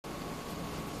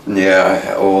Yeah,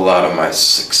 I owe a lot of my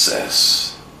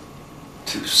success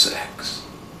to sex.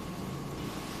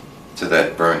 To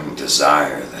that burning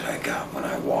desire that I got when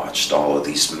I watched all of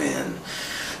these men,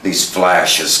 these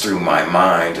flashes through my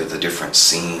mind of the different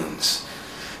scenes,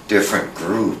 different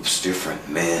groups, different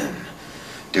men,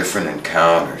 different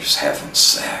encounters, having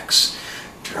sex,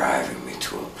 driving me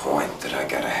to a point that I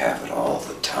gotta have it all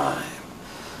the time.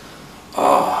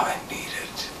 Oh, I need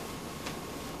it.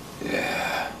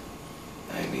 Yeah,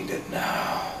 I need it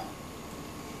now.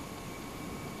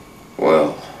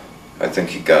 Well, I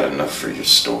think you got enough for your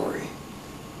story.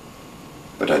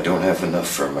 But I don't have enough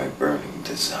for my burning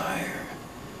desire.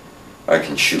 I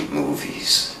can shoot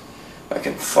movies. I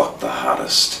can fuck the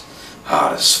hottest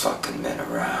fucking men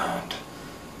around.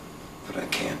 But I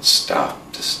can't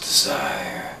stop this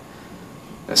desire,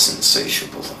 this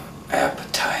insatiable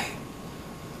appetite.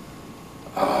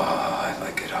 Oh, I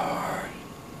like it hard.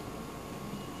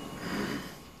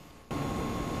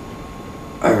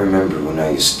 I remember when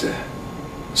I used to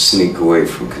sneak away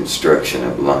from construction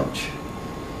at lunch,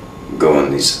 go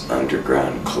in these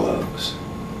underground clubs.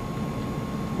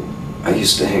 I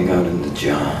used to hang out in the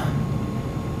John.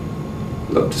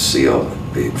 Love to see all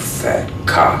that big fat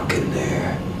cock in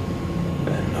there,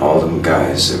 and all them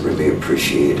guys that really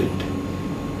appreciated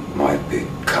my big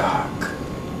cock.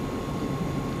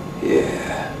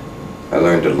 Yeah, I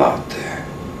learned a lot there.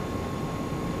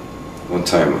 One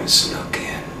time I snuck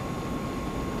in.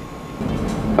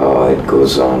 Oh, it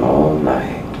goes on all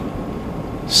night.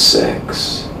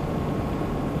 Sex,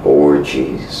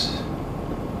 orgies.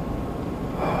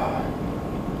 Oh,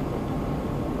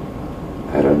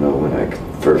 I don't know when I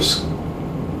first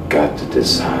got the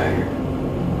desire,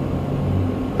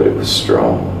 but it was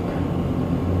strong.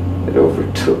 It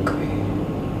overtook me.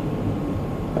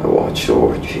 I watched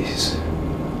orgies.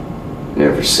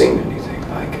 Never seen anything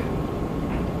like it.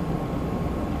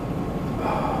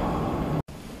 Oh.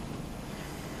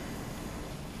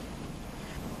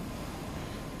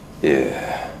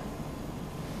 Yeah.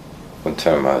 One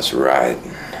time I was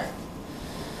riding.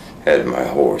 Had my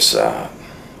horse out.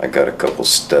 I got a couple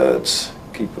studs.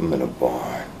 Keep them in a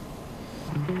barn.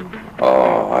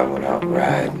 Oh, I went out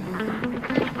riding.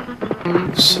 It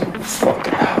was so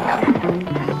fucking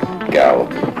hot.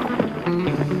 Galloping.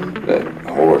 That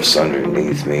horse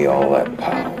underneath me, all that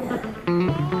power.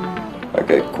 I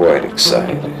got quite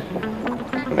excited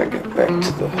when I got back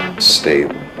to the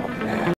stable.